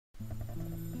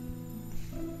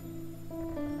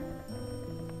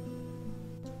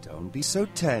Don't be so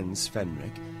tense,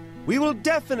 Fenric. We will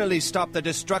definitely stop the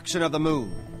destruction of the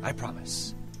moon. I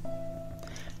promise.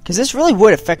 Because this really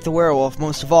would affect the werewolf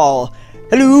most of all.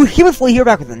 Hello, Humanfully here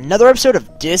back with another episode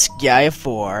of Disgaea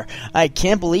 4. I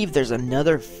can't believe there's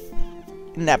another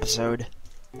episode.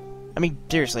 I mean,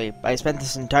 seriously, I spent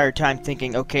this entire time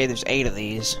thinking, okay, there's 8 of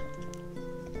these.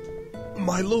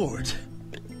 My lord.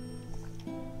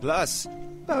 Plus,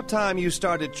 about time you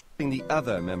started treating the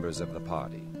other members of the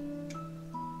party.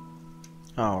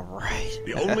 Alright.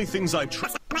 The only things I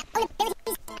trust. I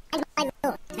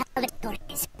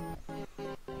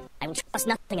will trust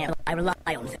nothing else. I rely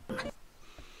on them.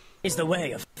 Is the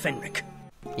way of Fenric.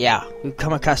 Yeah, we've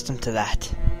come accustomed to that.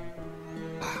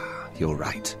 You're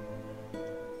right.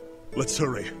 Let's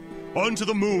hurry. On to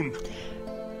the moon.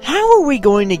 How are we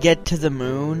going to get to the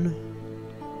moon?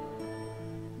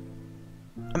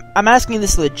 I'm asking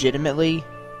this legitimately.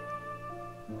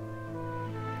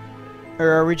 Or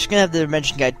are we just gonna have the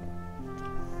dimension guide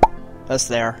us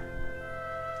there?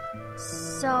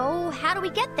 So, how do we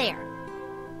get there?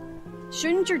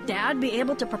 Shouldn't your dad be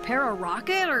able to prepare a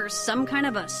rocket or some kind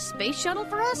of a space shuttle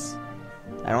for us?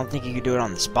 I don't think you could do it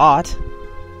on the spot.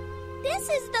 This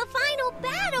is the final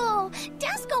battle!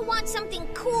 Desco wants something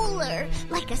cooler,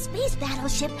 like a space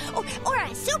battleship or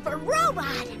a super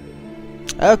robot!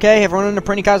 Okay, everyone in the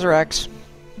Prinny Kaiser X.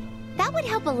 That would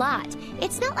help a lot.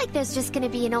 It's not like there's just gonna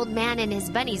be an old man and his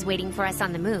bunnies waiting for us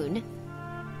on the moon.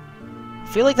 I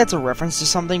feel like that's a reference to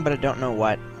something, but I don't know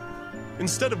what.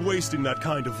 Instead of wasting that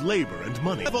kind of labor and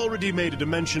money, I've already made a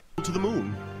dimension to the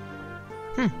moon.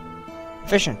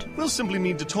 Efficient. We'll simply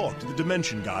need to talk to the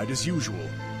dimension guide as usual.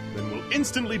 Then we'll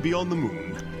instantly be on the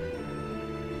moon.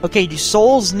 Okay, do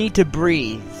souls need to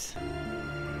breathe?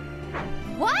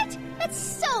 What? That's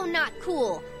so not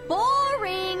cool!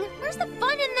 Boring! Where's the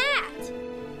fun in that?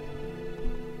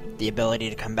 The ability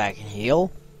to come back and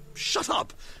heal? Shut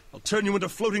up! I'll turn you into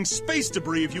floating space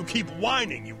debris if you keep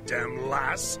whining, you damn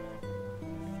lass!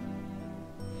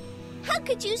 How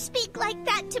could you speak like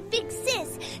that to Big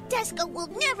Sis? Desco will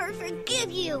never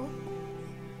forgive you!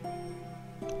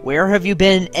 Where have you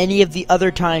been any of the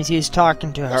other times he was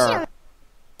talking to her?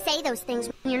 Say those things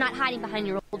when you're not hiding behind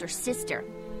your older sister.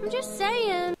 I'm just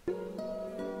saying.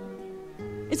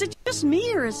 Is it just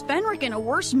me, or is Fenric in a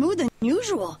worse mood than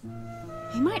usual?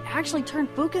 He might actually turn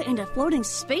Fuka into floating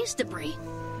space debris.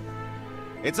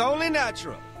 It's only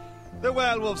natural. The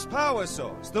werewolf's power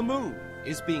source, the moon,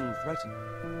 is being threatened.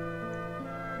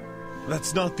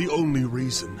 That's not the only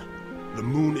reason. The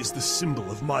moon is the symbol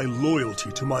of my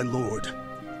loyalty to my lord.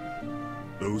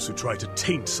 Those who try to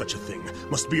taint such a thing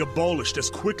must be abolished as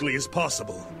quickly as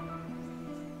possible.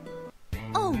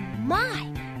 Oh my!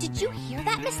 Did you hear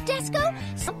that, Miss Desco?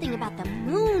 Something about the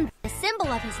moon, the symbol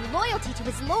of his loyalty to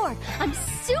his lord. I'm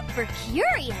super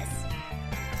curious.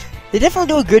 They definitely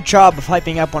do a good job of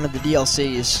hyping up one of the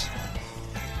DLCs.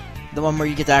 The one where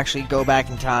you get to actually go back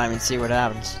in time and see what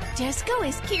happens. Desco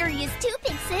is curious too,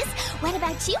 Big Sis. What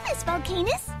about you, Miss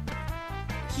Volcanus?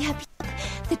 Yep.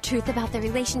 The truth about the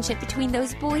relationship between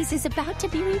those boys is about to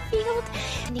be revealed,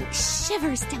 and it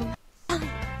shivers down my spine.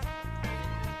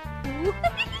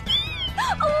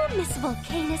 Oh, Miss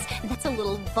Volcanus, that's a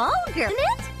little vulgar, isn't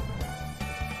it?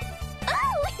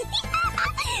 Oh,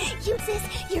 you sis,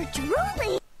 you're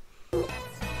drooling.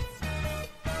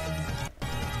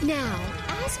 Now,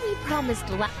 as we promised,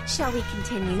 shall we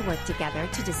continue to work together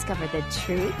to discover the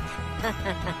truth?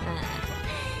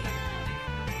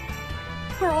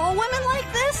 Are all women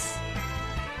like this?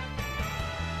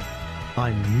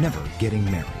 I'm never getting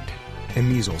married,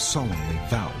 Emizel solemnly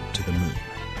vowed to the moon.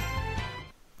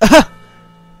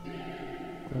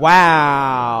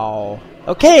 Wow.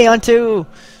 Okay, on to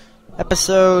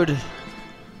episode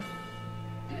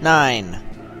 9.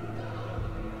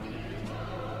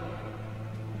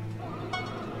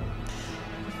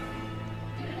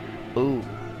 Ooh,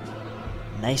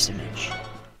 nice image.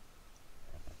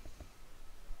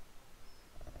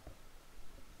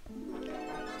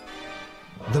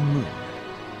 The moon,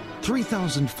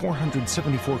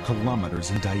 3,474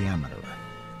 kilometers in diameter,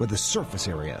 with a surface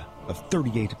area of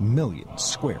 38 million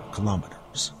square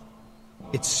kilometers.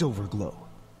 Its silver glow,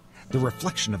 the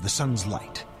reflection of the sun's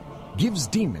light, gives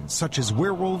demons such as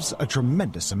werewolves a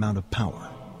tremendous amount of power.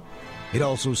 It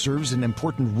also serves an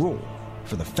important role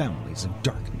for the families of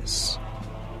darkness.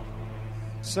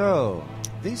 So,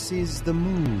 this is the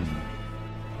moon.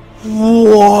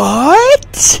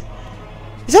 What?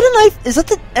 Is that a knife? Is that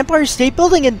the Empire State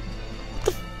Building? And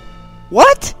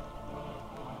what?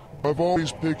 I've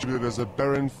always pictured it as a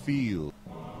barren field.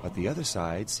 But the other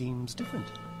side seems different.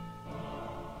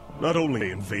 Not only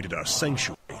they invaded our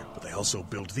sanctuary, but they also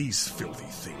built these filthy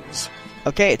things.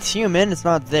 Okay, it's human, it's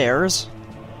not theirs.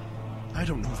 I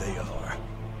don't know who they are.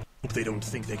 Hope they don't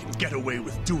think they can get away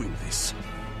with doing this.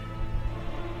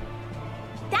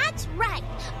 That's right.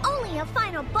 Only a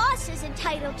final boss is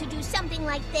entitled to do something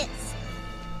like this.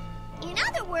 In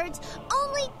other words,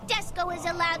 only Disco is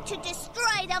allowed to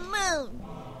destroy the moon.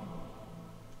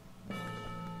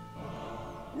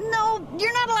 No,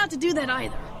 you're not allowed to do that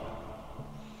either.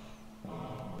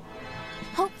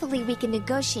 Hopefully we can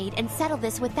negotiate and settle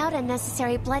this without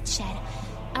unnecessary bloodshed.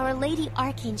 Our Lady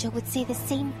Archangel would say the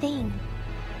same thing.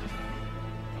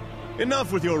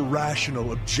 Enough with your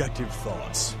rational, objective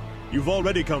thoughts. You've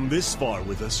already come this far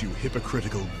with us, you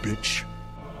hypocritical bitch.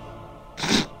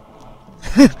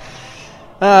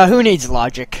 Who needs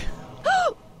logic?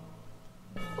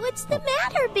 What's the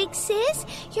matter, big sis?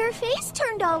 Your face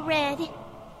turned all red.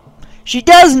 She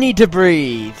does need to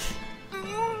breathe.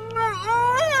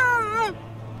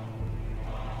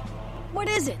 What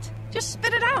is it? Just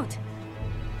spit it out.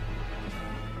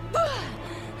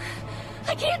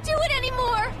 I can't do it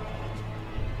anymore.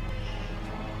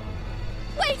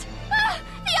 Wait!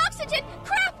 The oxygen!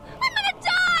 Crap! I'm gonna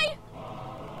die!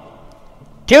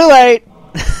 Too late!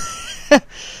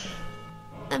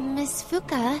 Miss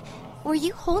Fuka, were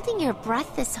you holding your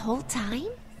breath this whole time?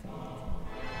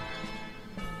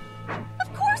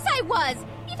 Of course I was!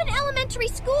 Even elementary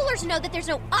schoolers know that there's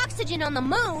no oxygen on the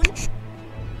moon!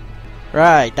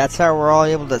 Right, that's how we're all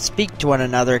able to speak to one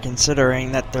another,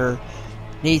 considering that there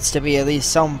needs to be at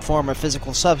least some form of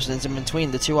physical substance in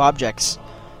between the two objects.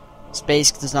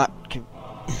 Space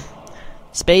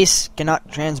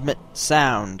cannot transmit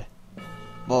sound.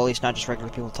 Well, at least not just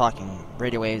regular people talking.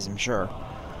 Radio waves, I'm sure.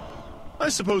 I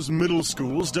suppose middle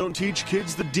schools don't teach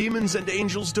kids that demons and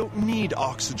angels don't need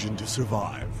oxygen to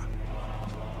survive.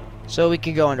 So we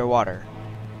can go underwater.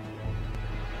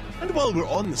 And while we're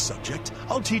on the subject,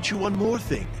 I'll teach you one more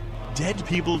thing. Dead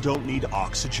people don't need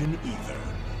oxygen either.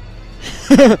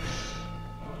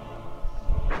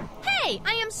 Hey,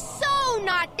 I am so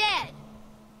not dead!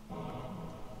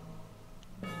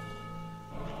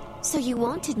 So you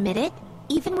won't admit it,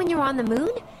 even when you're on the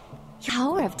moon? Your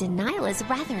power of denial is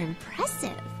rather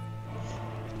impressive.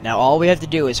 Now all we have to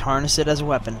do is harness it as a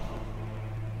weapon.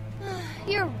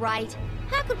 You're right.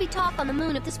 How could we talk on the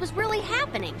moon if this was really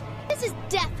happening? This is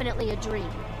definitely a dream.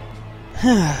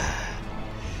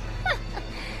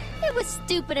 It was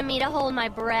stupid of me to hold my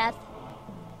breath.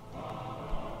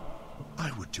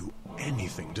 I would do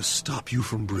anything to stop you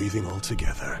from breathing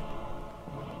altogether.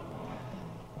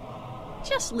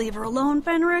 Just leave her alone,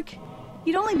 Fenric.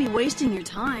 You'd only be wasting your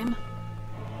time.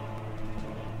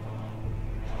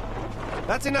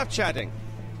 That's enough chatting.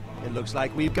 It looks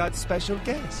like we've got special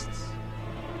guests.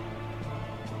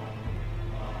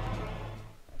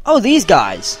 Oh, these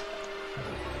guys!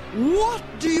 What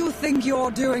do you think you're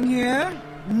doing here?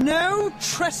 No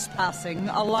trespassing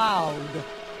allowed.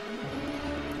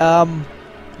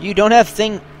 You don't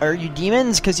have Are you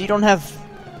demons? Because you don't have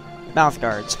mouth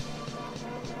guards.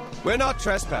 We're not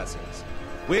trespassers.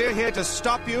 We're here to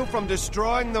stop you from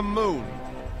destroying the moon.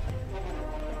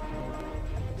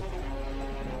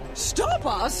 Stop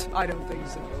us? I don't think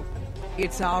so.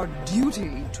 It's our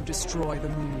duty to destroy the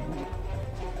moon.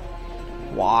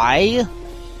 Why?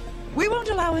 We won't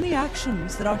allow any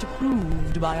actions that aren't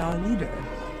approved by our leader.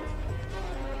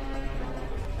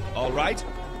 All right.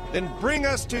 Then bring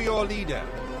us to your leader.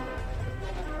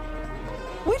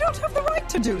 We don't have the right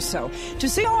to do so. To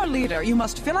see our leader, you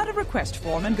must fill out a request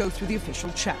form and go through the official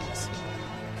channels.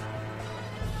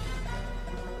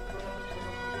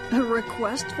 A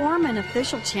request form and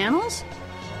official channels?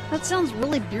 That sounds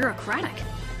really bureaucratic.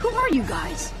 Who are you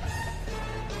guys?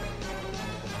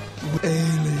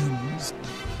 Aliens.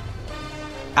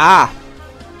 Ah!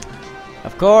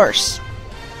 Of course.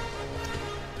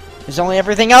 There's only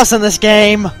everything else in this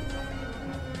game!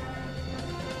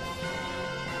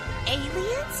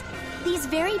 Aliens? These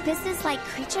very business-like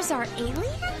creatures are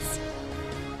aliens?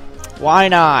 Why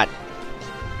not?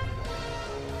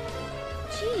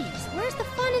 Jeez, where's the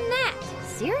fun in that?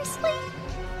 Seriously?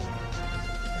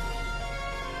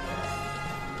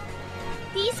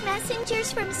 These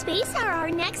messengers from space are our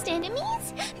next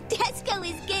enemies? Desco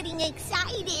is getting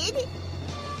excited.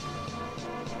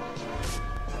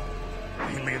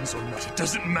 Aliens or not, it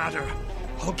doesn't matter.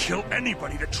 I'll kill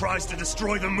anybody that tries to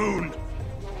destroy the moon.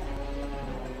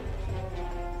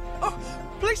 Oh,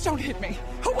 please don't hit me.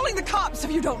 I'm calling the cops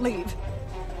if you don't leave.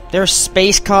 They're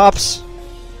space cops?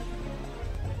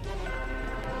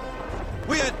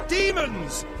 We're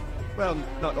demons! Well,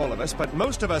 not all of us, but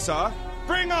most of us are.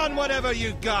 Bring on whatever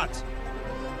you got!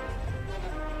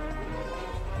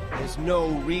 There's no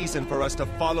reason for us to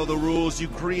follow the rules you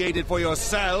created for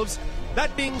yourselves.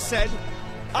 That being said,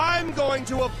 I'm going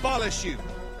to abolish you.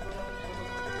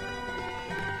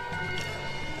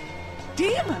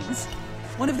 Demons?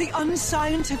 One of the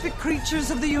unscientific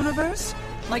creatures of the universe?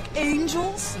 Like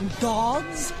angels and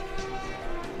gods?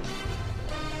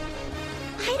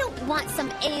 I don't want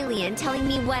some alien telling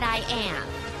me what I am.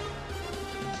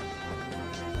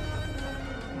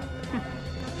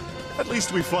 At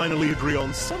least we finally agree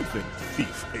on something,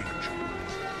 thief angel.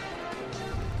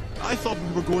 I thought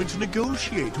we were going to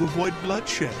negotiate to avoid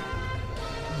bloodshed.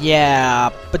 Yeah,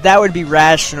 but that would be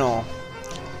rational.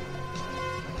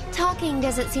 Talking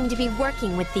doesn't seem to be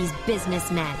working with these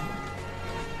businessmen.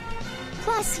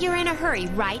 Plus, you're in a hurry,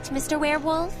 right, Mr.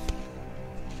 Werewolf?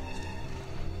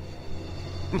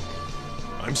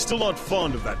 I'm still not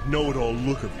fond of that know-it-all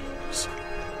look of yours.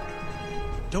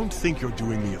 Don't think you're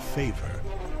doing me a favor.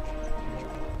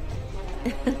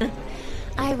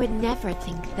 I would never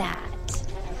think that.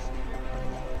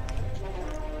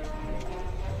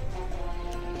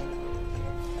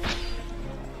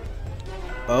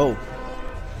 Oh.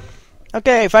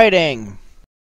 Okay, fighting.